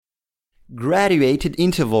Graduated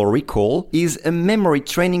interval recall is a memory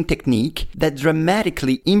training technique that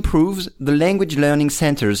dramatically improves the language learning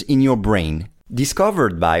centers in your brain.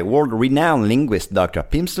 Discovered by world-renowned linguist Dr.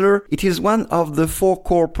 Pimsleur, it is one of the 4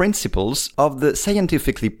 core principles of the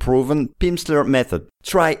scientifically proven Pimsleur method.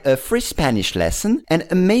 Try a free Spanish lesson and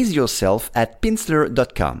amaze yourself at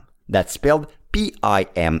pimsleur.com. That's spelled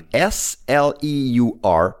Pimsleur.com.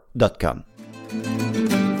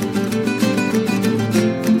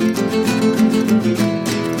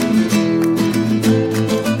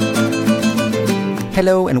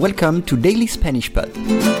 Hello and welcome to Daily Spanish Pod.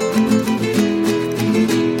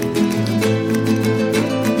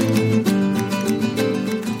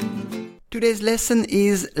 Today's lesson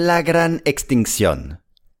is La Gran Extinción.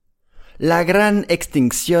 La gran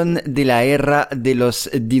extinción de la era de los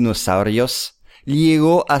dinosaurios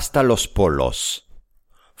llegó hasta los polos.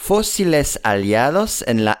 Fósiles hallados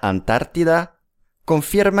en la Antártida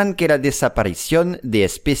confirman que la desaparición de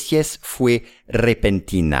especies fue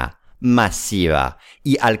repentina, masiva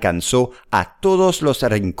y alcanzó a todos los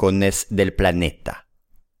rincones del planeta.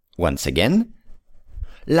 Once again,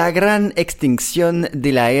 la gran extinción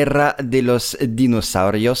de la era de los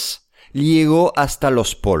dinosaurios llegó hasta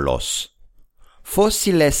los polos.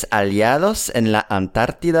 Fósiles hallados en la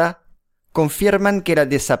Antártida confirman que la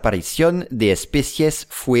desaparición de especies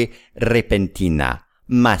fue repentina,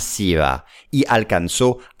 masiva y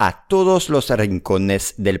alcanzó a todos los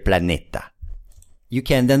rincones del planeta. You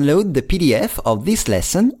can download the PDF of this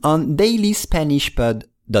lesson on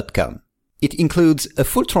dailyspanishpod.com. It includes a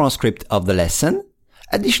full transcript of the lesson,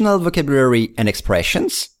 additional vocabulary and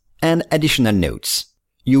expressions, and additional notes.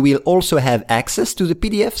 You will also have access to the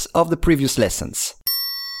PDFs of the previous lessons.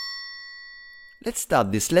 Let's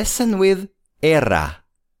start this lesson with era.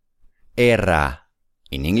 Era.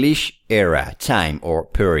 In English, era, time or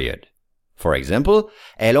period. For example,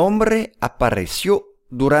 el hombre apareció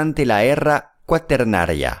durante la era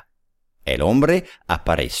cuaternaria. El hombre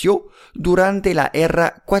apareció durante la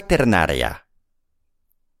era cuaternaria.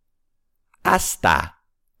 Hasta.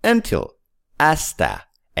 Until. Hasta.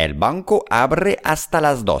 El banco abre hasta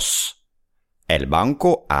las 2. El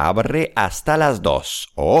banco abre hasta las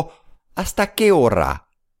 2. O ¿hasta qué hora?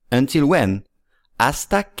 Until when?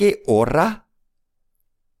 ¿Hasta qué hora?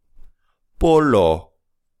 Polo.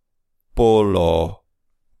 Polo.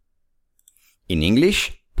 In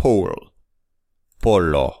English, pole.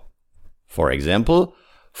 Polo. For example,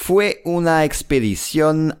 fue una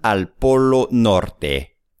expedición al Polo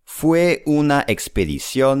Norte. Fue una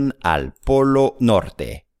expedición al Polo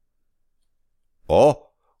Norte.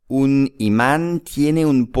 O, un imán tiene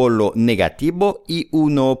un polo negativo y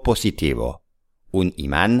uno positivo. Un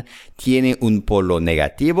imán tiene un polo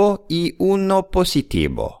negativo y uno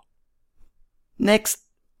positivo.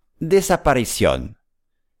 Next, desaparición.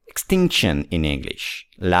 Extinction in English.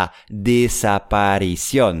 La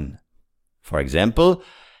desaparición. For example,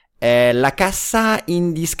 la caza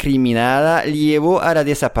indiscriminada llevó a la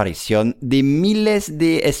desaparición de miles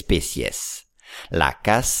de especies. La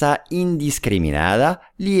caza indiscriminada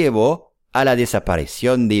llevó a la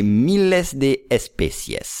desaparición de miles de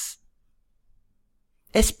especies.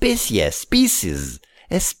 Especies, species,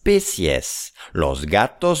 especies. Los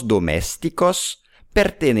gatos domésticos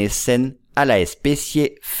pertenecen a la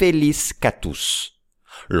especie Felis catus.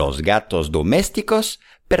 Los gatos domésticos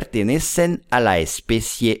pertenecen a la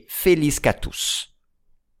especie Felis catus.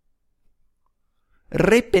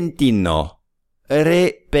 Repentino.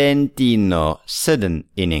 Repentino. Sudden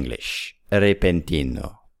in English.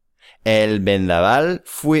 Repentino. El vendaval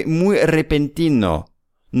fue muy repentino.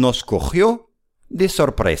 Nos cogió de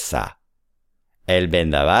sorpresa. El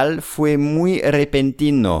vendaval fue muy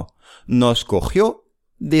repentino. Nos cogió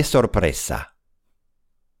de sorpresa.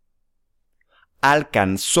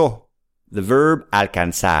 Alcanzó. The verb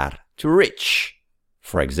alcanzar. To reach.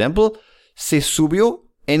 For example, se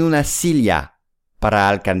subió en una silla para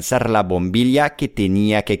alcanzar la bombilla que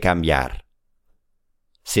tenía que cambiar.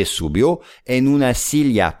 Se subió en una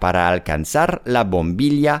silla para alcanzar la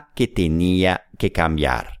bombilla que tenía que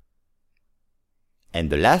cambiar.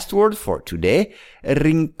 And the last word for today,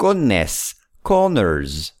 rincones,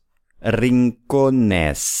 corners.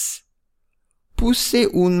 Rincones. Puse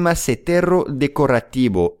un macetero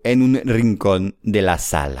decorativo en un rincón de la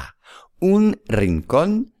sala. Un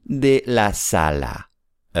rincón de la sala.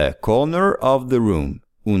 A corner of the room.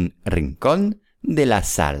 Un rincón de la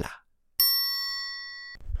sala.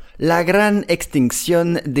 La gran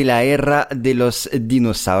extinción de la era de los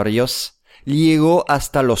dinosaurios llegó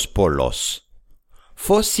hasta los polos.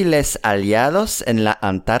 Fósiles hallados en la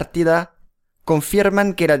Antártida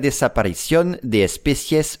confirman que la desaparición de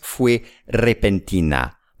especies fue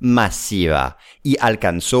repentina, masiva y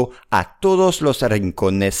alcanzó a todos los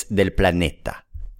rincones del planeta.